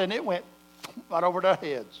round, and it went right over their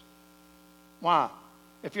heads. Why?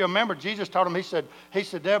 If you remember, Jesus told them, he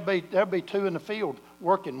said there'll be two in the field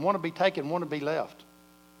working. One will be taken, one will be left.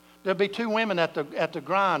 There'll be two women at the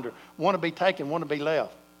grinder. One will be taken, one will be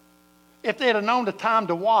left. If they'd have known the time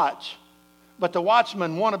to watch, but the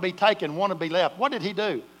watchman, one will be taken, one will be left. What did he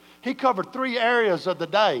do? He covered 3 areas of the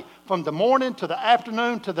day, from the morning to the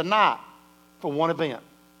afternoon to the night, for one event.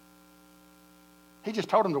 He just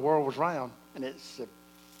told them the world was round, and it said,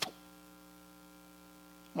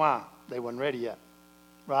 why? They weren't ready yet,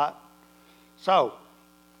 right? So,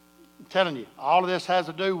 I'm telling you, all of this has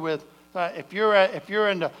to do with if you're at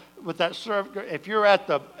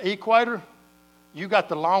the equator, you got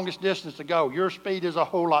the longest distance to go. Your speed is a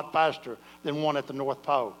whole lot faster than one at the North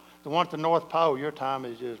Pole. The one at the North Pole, your time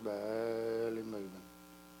is just barely moving.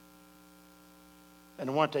 And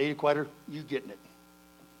the one at the equator, you getting it.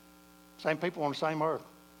 Same people on the same earth.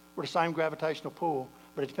 We're the same gravitational pull,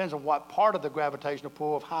 but it depends on what part of the gravitational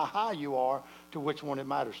pull of how high you are to which one it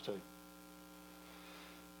matters to.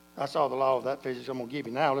 That's all the law of that physics I'm going to give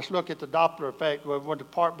you. Now, let's look at the Doppler effect, with the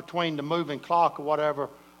part between the moving clock or whatever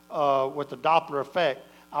with the Doppler effect.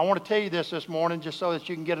 I want to tell you this morning just so that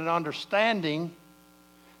you can get an understanding.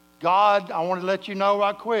 God, I want to let you know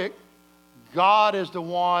right quick, God is the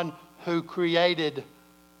one who created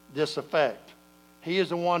this effect. He is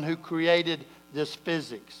the one who created this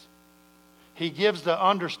physics. He gives the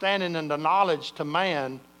understanding and the knowledge to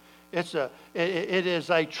man. It is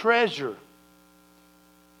a treasure.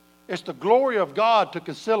 It's the glory of God to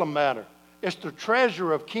conceal a matter. It's the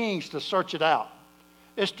treasure of kings to search it out.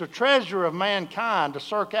 It's the treasure of mankind to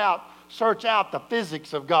search out the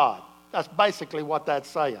physics of God. That's basically what that's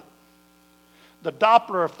saying. The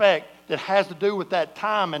Doppler effect that has to do with that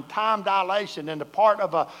time and time dilation and the part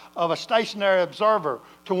of a stationary observer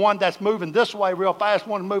to one that's moving this way real fast,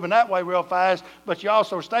 one moving that way real fast, but you're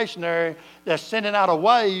also stationary, that's sending out a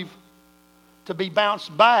wave to be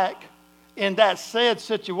bounced back in that said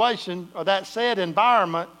situation or that said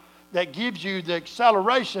environment that gives you the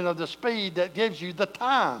acceleration of the speed that gives you the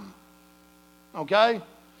time. Okay?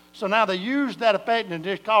 So now they use that effect, and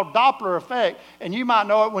it's called Doppler effect. And you might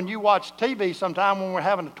know it when you watch TV sometime when we're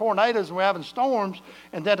having tornadoes and we're having storms,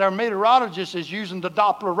 and that our meteorologist is using the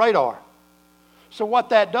Doppler radar. So what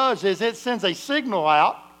that does is it sends a signal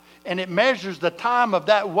out, and it measures the time of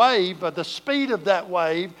that wave, or the speed of that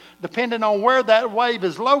wave, depending on where that wave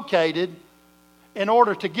is located, in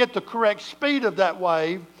order to get the correct speed of that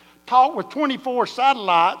wave. Talk with 24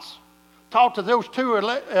 satellites, talk to those 2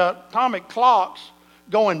 atomic clocks,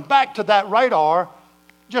 going back to that radar,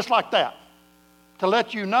 just like that, to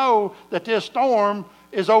let you know that this storm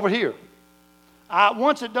is over here.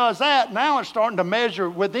 Once it does that, now it's starting to measure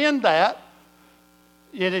within that.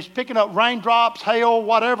 It is picking up raindrops, hail,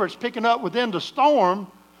 whatever. It's picking up within the storm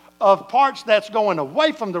of parts that's going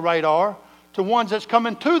away from the radar to ones that's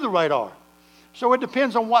coming to the radar. So it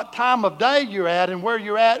depends on what time of day you're at and where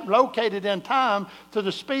you're at, located in time, to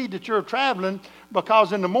the speed that you're traveling.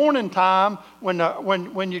 Because in the morning time,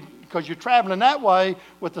 because you're traveling that way,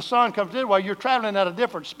 with the sun comes this way, you're traveling at a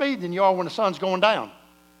different speed than you are when the sun's going down.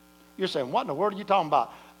 You're saying, what in the world are you talking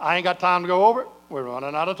about? I ain't got time to go over it. We're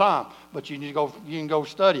running out of time. But you can go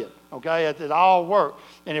study it. Okay? It all works.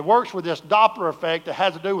 And it works with this Doppler effect that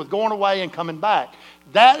has to do with going away and coming back.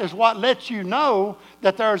 That is what lets you know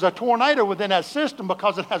that there's a tornado within that system,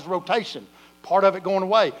 because it has rotation. Part of it going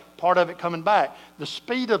away, part of it coming back. The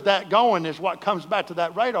speed of that going is what comes back to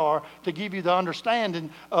that radar to give you the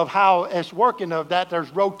understanding of how it's working, of that there's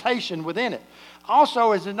rotation within it.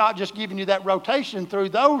 Also, is it not just giving you that rotation through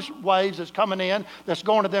those waves that's coming in, that's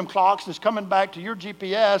going to them clocks, that's coming back to your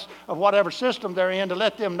GPS of whatever system they're in to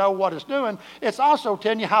let them know what it's doing. It's also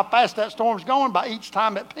telling you how fast that storm's going by each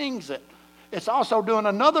time it pings it. It's also doing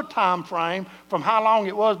another time frame from how long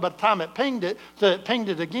it was by the time it pinged it to it pinged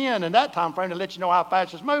it again in that time frame to let you know how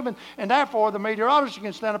fast it's moving. And therefore, the meteorologist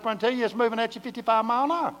can stand up and tell you it's moving at you 55 miles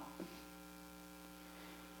an hour.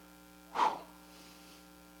 Whew.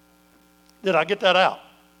 Did I get that out?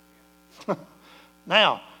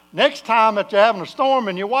 Now, next time that you're having a storm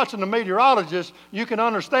and you're watching the meteorologist, you can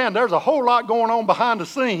understand there's a whole lot going on behind the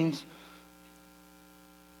scenes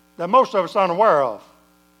that most of us aren't aware of.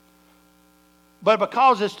 But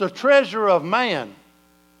because it's the treasure of man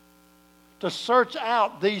to search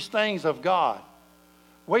out these things of God,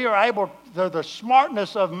 we are able, the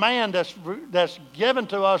smartness of man that's given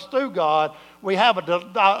to us through God, we have a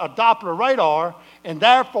Doppler radar, and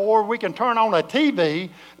therefore we can turn on a TV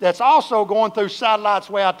that's also going through satellites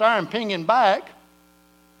way out there and pinging back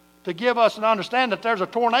to give us an understanding that there's a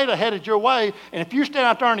tornado headed your way, and if you stand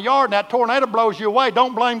out there in the yard and that tornado blows you away,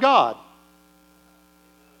 don't blame God.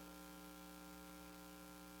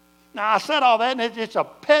 Now, I said all that, and it's a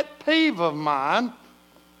pet peeve of mine.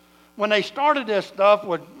 When they started this stuff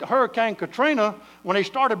with Hurricane Katrina, when they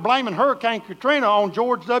started blaming Hurricane Katrina on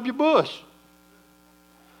George W. Bush.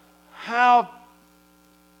 I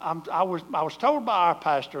was told by our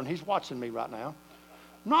pastor, and he's watching me right now,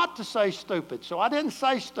 not to say stupid. So I didn't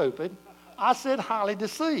say stupid. I said highly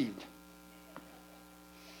deceived.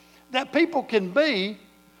 That people can be,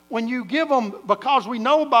 when you give them, because we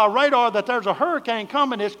know by radar that there's a hurricane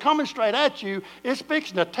coming, it's coming straight at you, it's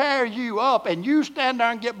fixing to tear you up, and you stand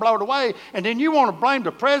there and get blown away, and then you want to blame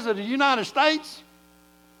the President of the United States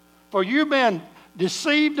for you being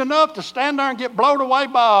deceived enough to stand there and get blown away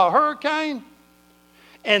by a hurricane,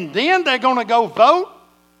 and then they're going to go vote?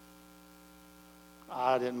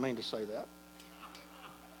 I didn't mean to say that.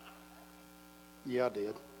 Yeah, I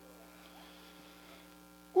did.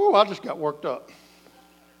 Ooh, I just got worked up.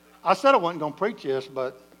 I said I wasn't going to preach this,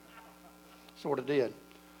 but sort of did.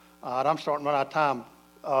 All right, I'm starting to run out of time.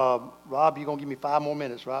 Rob, you're going to give me 5 more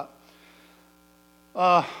minutes, right?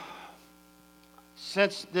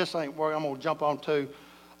 Since this ain't working, I'm going to jump on to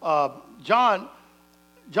John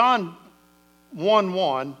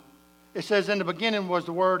 1:1. It says, in the beginning was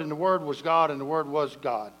the Word, and the Word was God, and the Word was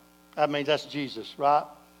God. That means that's Jesus, right?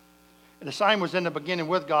 And the same was in the beginning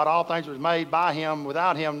with God. All things was made by Him.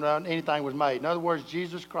 Without Him, anything was made. In other words,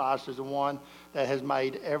 Jesus Christ is the one that has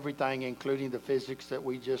made everything, including the physics that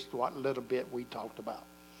what little bit we talked about.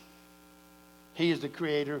 He is the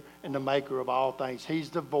creator and the maker of all things.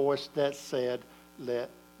 He's the voice that said, let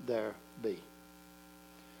there be.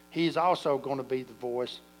 He's also going to be the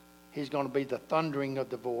voice. He's going to be the thundering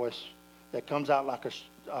of the voice that comes out like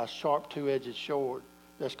a sharp two-edged sword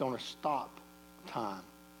that's going to stop time.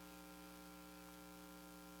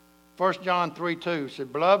 1 John 3:2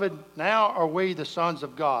 said, Beloved, now are we the sons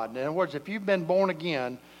of God. In other words, if you've been born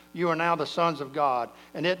again, you are now the sons of God.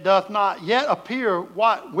 And it doth not yet appear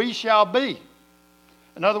what we shall be.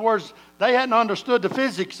 In other words, they hadn't understood the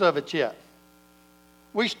physics of it yet.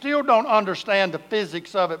 We still don't understand the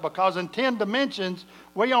physics of it because in 10 dimensions,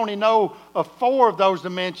 we only know of 4 of those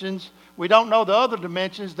dimensions. We don't know the other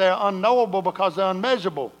dimensions. They're unknowable because they're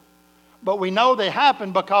unmeasurable. But we know they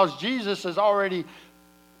happen because Jesus has already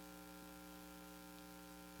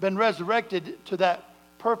been resurrected to that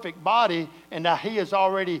perfect body, and that He has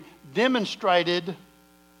already demonstrated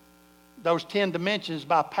those 10 dimensions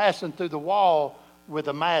by passing through the wall with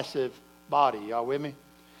a massive body. Y'all with me?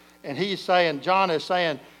 And he's saying, John is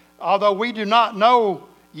saying, although we do not know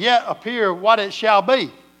yet appear what it shall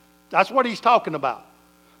be. That's what he's talking about.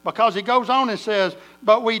 Because he goes on and says,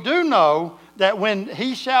 but we do know that when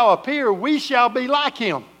He shall appear, we shall be like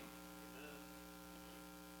Him.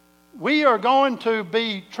 We are going to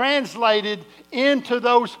be translated into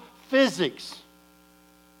those physics.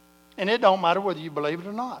 And it don't matter whether you believe it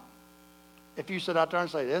or not. If you sit out there and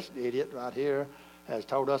say, this idiot right here has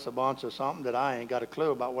told us a bunch of something that I ain't got a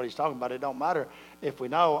clue about what he's talking about, it don't matter. If we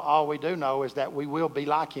know, all we do know is that we will be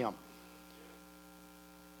like Him.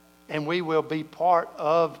 And we will be part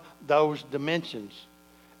of those dimensions.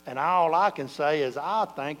 And all I can say is I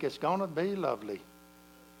think it's going to be lovely.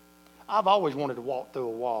 I've always wanted to walk through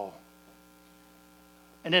a wall.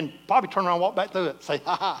 And then probably turn around and walk back through it and say,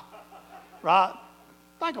 ha ha. Right?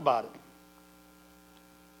 Think about it.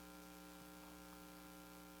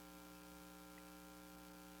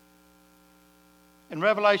 In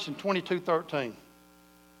Revelation 22:13,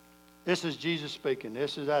 this is Jesus speaking.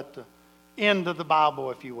 This is at the end of the Bible,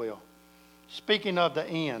 if you will. Speaking of the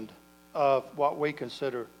end of what we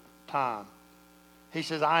consider time. He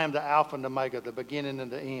says, I am the Alpha and the Omega, the beginning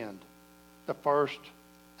and the end, the first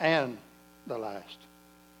and the last.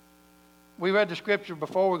 We read the scripture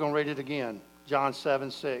before. We're going to read it again. John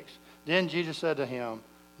 7:6. Then Jesus said to him,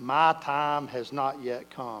 my time has not yet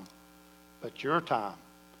come, but your time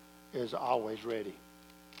is always ready.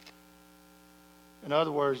 In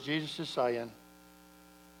other words, Jesus is saying,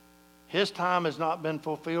 His time has not been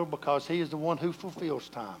fulfilled because He is the one who fulfills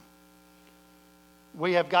time.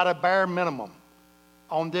 We have got a bare minimum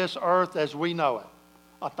on this earth as we know it.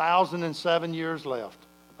 1,007 years left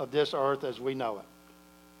of this earth as we know it.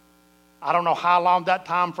 I don't know how long that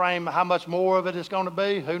time frame, how much more of it is going to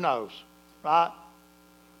be. Who knows, right?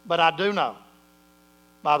 But I do know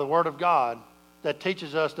by the Word of God that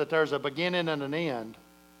teaches us that there's a beginning and an end,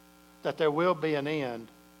 that there will be an end,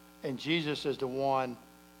 and Jesus is the one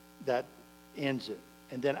that ends it.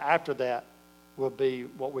 And then after that will be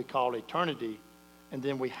what we call eternity, and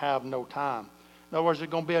then we have no time. In other words, there's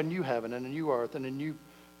going to be a new heaven and a new earth and a new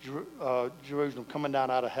Jerusalem coming down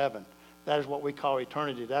out of heaven. That is what we call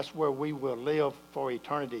eternity. That's where we will live for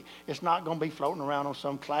eternity. It's not going to be floating around on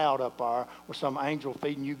some cloud up there with some angel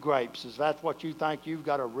feeding you grapes. Is that what you think? You've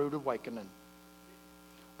got a rude awakening.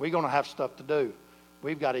 We're going to have stuff to do.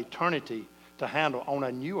 We've got eternity to handle on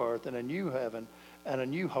a new earth and a new heaven and a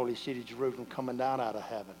new holy city, Jerusalem, coming down out of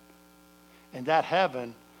heaven. And that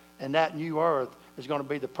heaven and that new earth is going to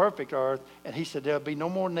be the perfect earth. And he said there'll be no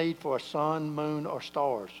more need for a sun, moon, or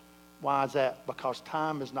stars. Why is that? Because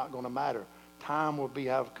time is not going to matter. Time will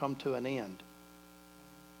have come to an end.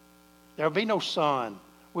 There will be no sun.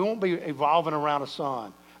 We won't be evolving around a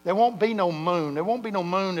sun. There won't be no moon. There won't be no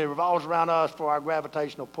moon that revolves around us for our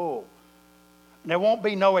gravitational pull. And there won't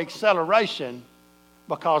be no acceleration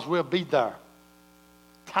because we'll be there.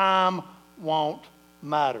 Time won't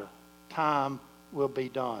matter. Time will be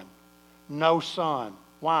done. No sun.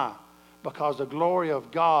 Why? Because the glory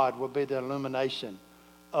of God will be the illumination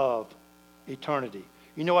of eternity.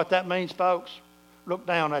 You know what that means, folks? Look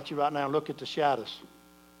down at you right now and look at the shadows.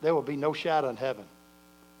 There will be no shadow in heaven.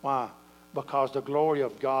 Why? Because the glory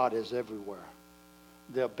of God is everywhere.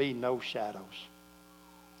 There'll be no shadows.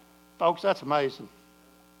 Folks, that's amazing.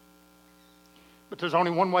 But there's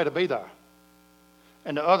only one way to be there.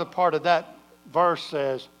 And the other part of that verse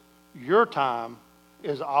says, your time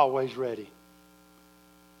is always ready.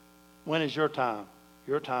 When is your time?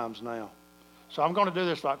 Your time's now. So I'm going to do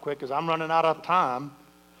this right quick because I'm running out of time.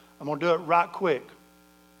 I'm going to do it right quick.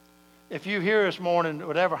 If you here this morning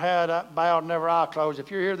with every head bowed and every eye closed, if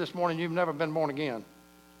you're here this morning you've never been born again,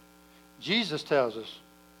 Jesus tells us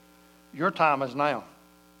your time is now.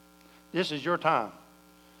 This is your time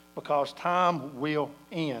because time will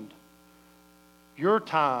end. Your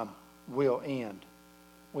time will end.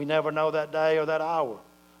 We never know that day or that hour.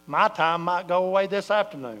 My time might go away this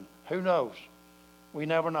afternoon. Who knows? We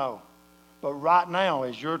never know. But right now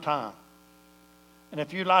is your time. And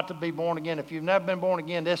if you'd like to be born again, if you've never been born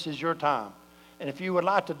again, this is your time. And if you would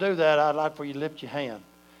like to do that, I'd like for you to lift your hand.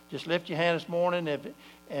 Just lift your hand this morning.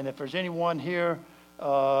 And if there's anyone here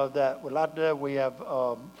that would like to do that, we have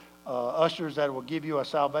ushers that will give you a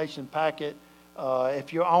salvation packet.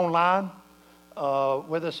 If you're online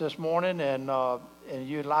with us this morning and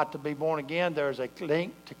you'd like to be born again, there's a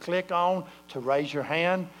link to click on to raise your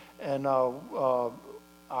hand. And our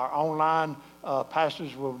online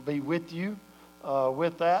pastors will be with you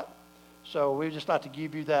with that. So we'd just like to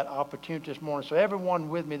give you that opportunity this morning. So everyone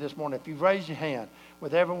with me this morning, if you've raised your hand,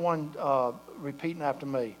 with everyone repeating after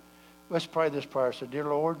me, let's pray this prayer. So, dear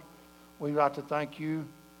Lord, we'd like to thank you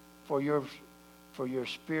for your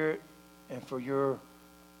spirit and for your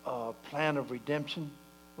plan of redemption.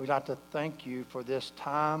 We'd like to thank you for this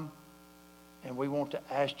time. And we want to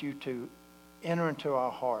ask you to enter into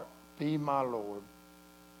our heart. Be my Lord.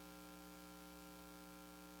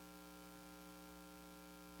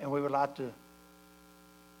 And we would like to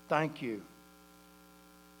thank you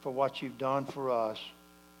for what you've done for us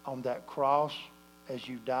on that cross as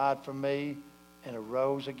you died for me and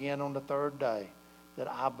arose again on the third day, that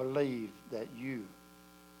I believe that you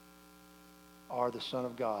are the Son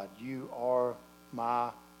of God. You are my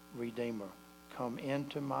Redeemer. Come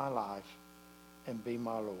into my life and be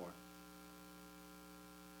my Lord.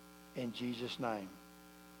 In Jesus' name,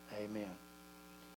 amen.